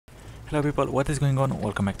Hello people, what is going on?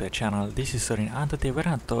 Welcome back to the channel. This is Sorins and today we're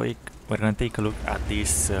gonna take a look at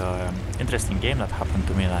this interesting game that happened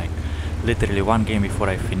to me like literally one game before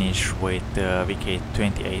I finish with VK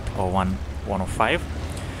 2801105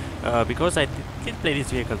 because I did play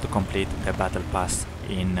this vehicle to complete the battle pass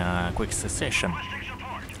in quick succession.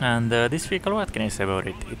 And this vehicle, what can I say about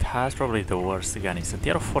it? It has probably the worst gun. It's a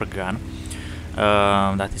tier 4 gun.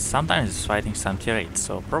 That is sometimes fighting some tier 8,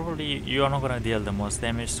 so probably you are not gonna deal the most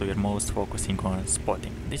damage, so you're most focusing on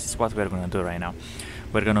spotting. This is what we're gonna do right now.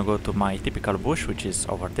 We're gonna go to my typical bush, which is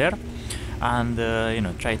over there, and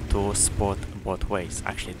try to spot both ways,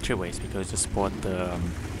 actually 3 ways, because you spot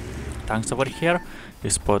tanks over here, you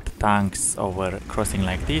spot tanks over crossing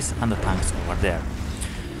like this, and the tanks over there.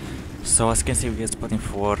 So as you can see, we get spotting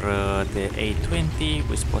for the A20,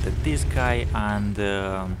 we spotted this guy, and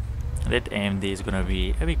that AMD is gonna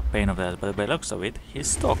be a big pain of that, but by the looks of it, he's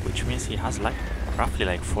stock, which means he has like roughly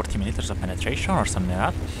like 40 meters of penetration or something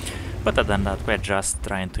like that. But other than that, we're just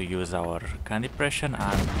trying to use our gun depression,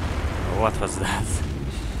 and what was that?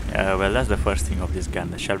 Well, that's the first thing of this gun,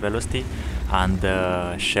 the shell velocity and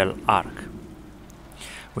the shell arc.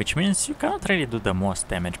 Which means you cannot really do the most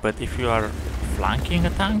damage, but if you are flanking a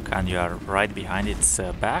tank and you are right behind its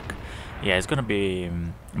back, yeah, it's gonna be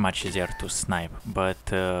much easier to snipe. But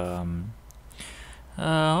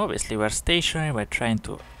obviously we're stationary, we're trying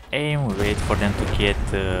to aim, we wait for them to get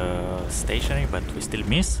stationary, but we still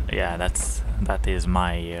miss. Yeah, that is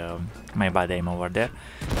my my bad aim over there.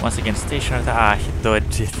 Once again stationary, he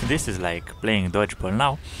dodged it. This is like playing dodgeball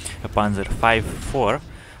now. A Panzer 5-4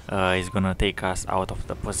 is gonna take us out of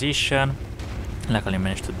the position. Luckily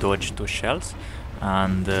managed to dodge 2 shells,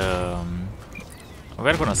 and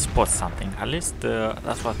we're gonna spot something. At least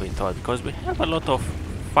that's what we thought, because we have a lot of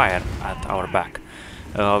fire at our back.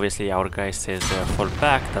 Obviously our guy says fall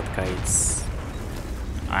back. That guy is...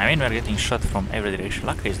 I mean, we're getting shot from every direction.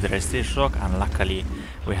 Luckily there is this rock, and luckily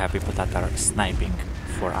we have people that are sniping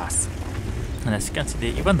for us. And as you can see,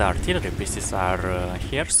 even the artillery pieces are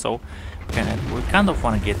here, so we kind of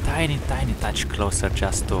want to get tiny touch closer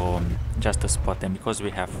just to spot them, because we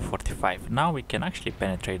have 45. Now we can actually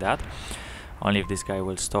penetrate that, only if this guy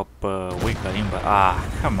will stop wiggling, but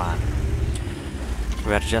come on.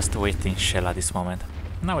 We are just wasting shell at this moment.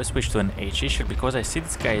 Now I switch to an HE shell because I see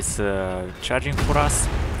this guy is charging for us.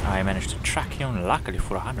 I managed to track him, luckily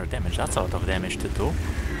for 100 damage. That's a lot of damage to do.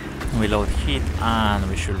 We load hit and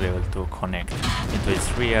we should be able to connect into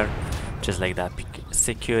his rear, just like that,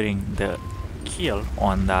 securing the kill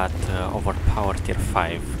on that overpowered tier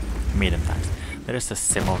 5 medium tanks. There is a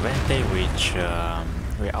Semovente, which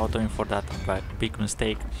we autoing for that, but big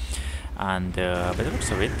mistake. And by the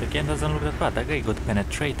looks of it, the game doesn't look that bad. That guy got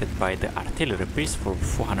penetrated by the artillery piece for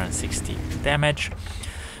 460 damage.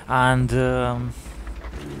 And yeah,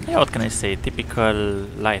 what can I say? Typical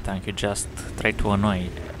light tank, you just try to annoy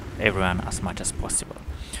everyone as much as possible.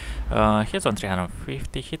 He's on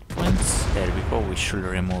 350 hit points. There we go. We should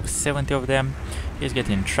remove 70 of them. He's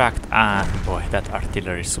getting tracked, and boy, that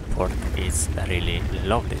artillery support is really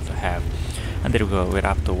lovely to have. And there we go. We're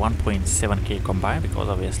up to 1.7k combined, because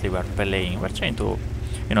obviously we're playing. We're trying to,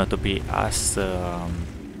 to be as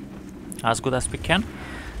good as we can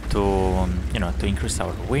to, to increase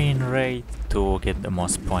our win rate, to get the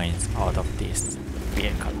most points out of this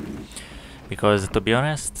vehicle. Because to be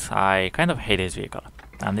honest, I kind of hate this vehicle.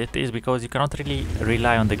 And it is because you cannot really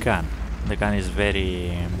rely on the gun. The gun is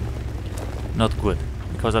very not good,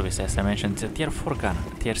 because obviously, as I mentioned, it's a tier 4 gun,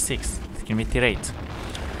 tier 6, it can be tier 8.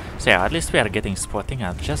 So yeah, at least we are getting spotting,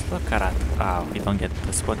 and just look at that. We don't get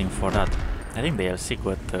the spotting for that. I think the LC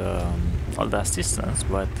got all the assistance,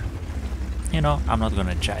 but I'm not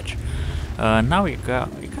gonna judge. Now we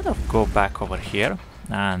kind of go back over here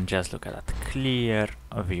and just look at that clear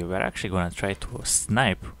view. We're actually gonna try to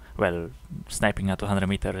snipe. Well, sniping at 200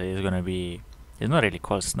 meters is gonna be... It's not really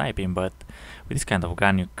called sniping, but with this kind of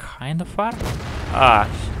gun you kind of are.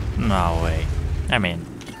 No way. I mean,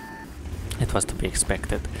 it was to be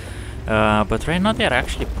expected. But right now they are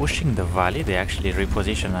actually pushing the valley. They actually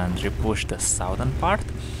reposition and repush the southern part.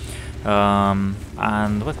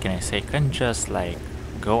 And what can I say? I can just like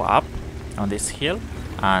go up on this hill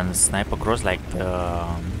and snipe across like the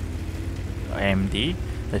AMD,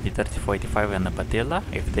 the T-3485 and the Batilda,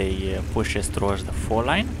 if they push us towards the 4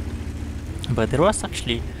 line. But there was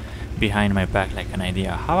actually behind my back like an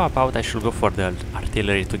idea. How about I should go for the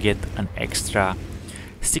artillery to get an extra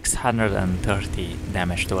 630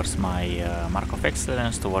 damage towards my Mark of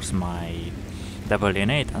Excellence, towards my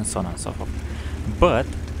WN8, and so on and so forth. But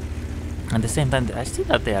at the same time, I see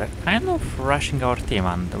that they are kind of rushing our team,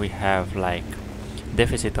 and we have like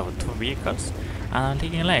deficit of 2 vehicles, and I'm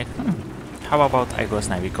thinking like, how about I go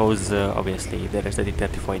snipe, because obviously there is the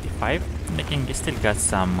D3485, the king still got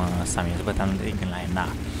some use, but I'm thinking like, nah,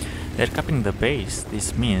 they're capping the base,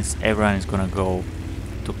 this means everyone is gonna go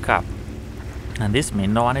to cap, and this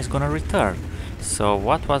means no one is gonna return. So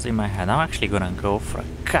what was in my head, I'm actually gonna go for a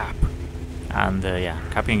cap, and yeah,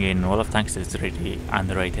 capping in Wall of Tanks is really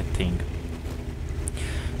underrated thing.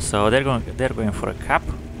 So they're going for a cap,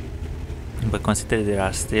 but consider there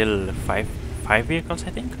are still five vehicles, I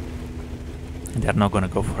think. They're not gonna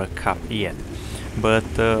go for a cap yet,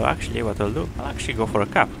 but actually what I'll do, I'll actually go for a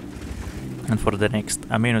cap, and for the next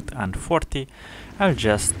 1:40 I'll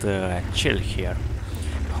just chill here,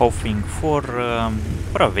 hoping for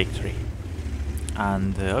a victory.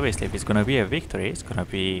 And obviously if it's gonna be a victory, it's gonna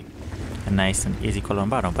be a nice and easy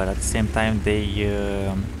Kolobanov, but at the same time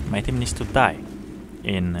my team needs to die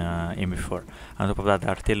in before. On top of that, the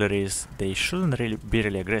artilleries, they shouldn't really be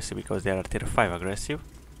really aggressive because they are tier 5 aggressive,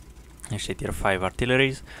 actually tier 5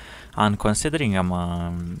 artilleries, and considering I'm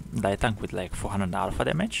a light tank with like 400 alpha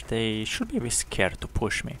damage, they should be a bit scared to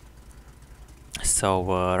push me. So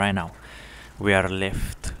right now we are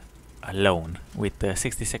left alone with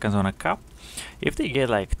 60 seconds on a cap. If they get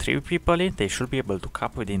like 3 people in, they should be able to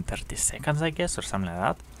cap within 30 seconds, I guess, or something like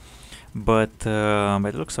that. But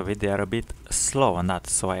by the looks of it, they are a bit slow on that,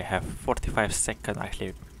 so I have 45 seconds,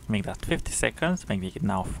 actually make that 50 seconds, making it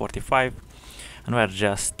now 45, and we're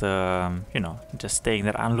just, you know, just staying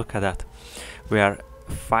there. And look at that, we are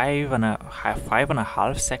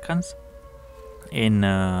 5.5 seconds in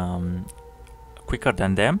quicker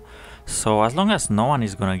than them, so as long as no one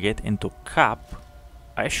is gonna get into cap,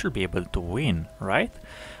 I should be able to win, right?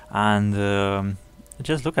 And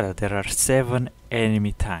just look at it, there are 7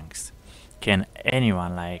 enemy tanks. Can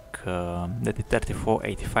anyone like the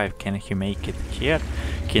T3485, can he make it here?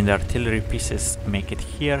 Can the artillery pieces make it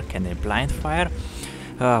here? Can they blind fire?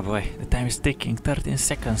 Oh boy, the time is ticking. 13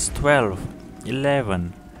 seconds, 12,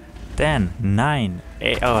 11, 10, 9,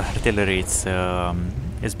 8. Oh, artillery, it's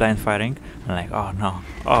blind firing. I'm like, oh no,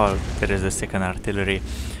 oh, there is the second artillery,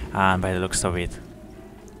 and by the looks of it,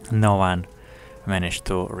 no one managed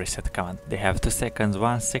to reset command. They have 2 seconds,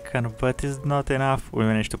 1 second, but it's not enough. We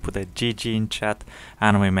managed to put a GG in chat,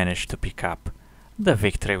 and we managed to pick up the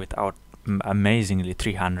victory with our amazingly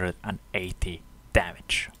 380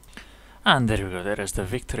 damage. And there we go, there is the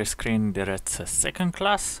victory screen. There is a second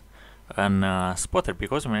class and spotter,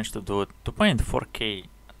 because we managed to do 2.4k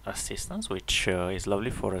assistance, which is lovely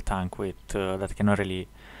for a tank with that cannot really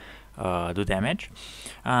do damage.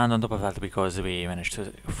 And on top of that, because we managed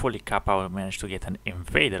to fully cap out, we managed to get an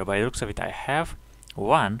invader. By the looks of it, I have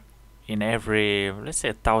one in every, let's say,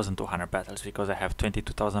 1,200 battles, because I have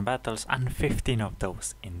 22,000 battles and 15 of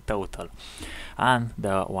those in total. And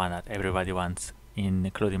the one that everybody wants,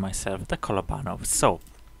 including myself, the Kolobanov. So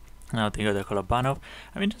now think of the Kolobanov.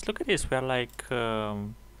 I mean, just look at this, we are like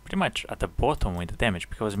pretty much at the bottom with the damage,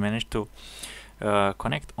 because we managed to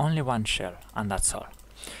connect only 1 shell, and that's all.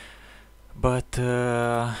 But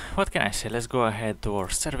what can I say? Let's go ahead to our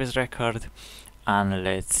service record, and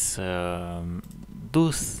let's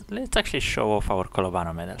actually show off our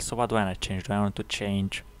Kolobanov medal. So what do I want to change? Do I want to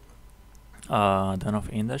change Dawn of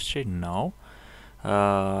Industry? No.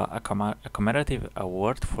 A commemorative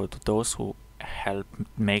award for those who help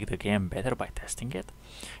make the game better by testing it.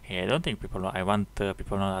 Yeah, I don't think people know. I want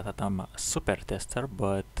people know that I'm a super tester,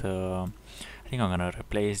 but I think I'm gonna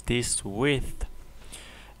replace this with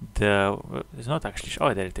it's not actually,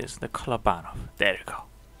 oh, there it is, the Kolobanov. There you go.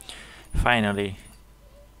 Finally,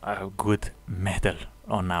 a good medal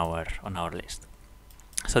on our list.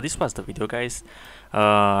 So this was the video, guys.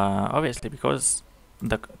 Obviously, because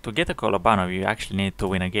to get a Kolobanov, you actually need to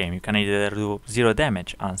win a game. You can either do 0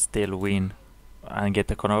 damage and still win and get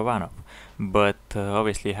the Kolobanov, but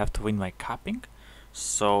obviously you have to win by capping.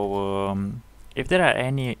 So if there are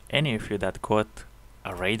any of you that got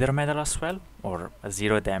a Raider medal as well, or a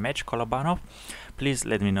 0 damage Kolobanov, please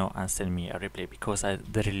let me know and send me a replay, because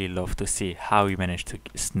I'd really love to see how you managed to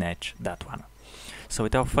snatch that one. So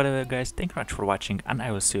without further ado, guys, thank you very much for watching, and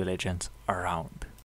I will see you legends around.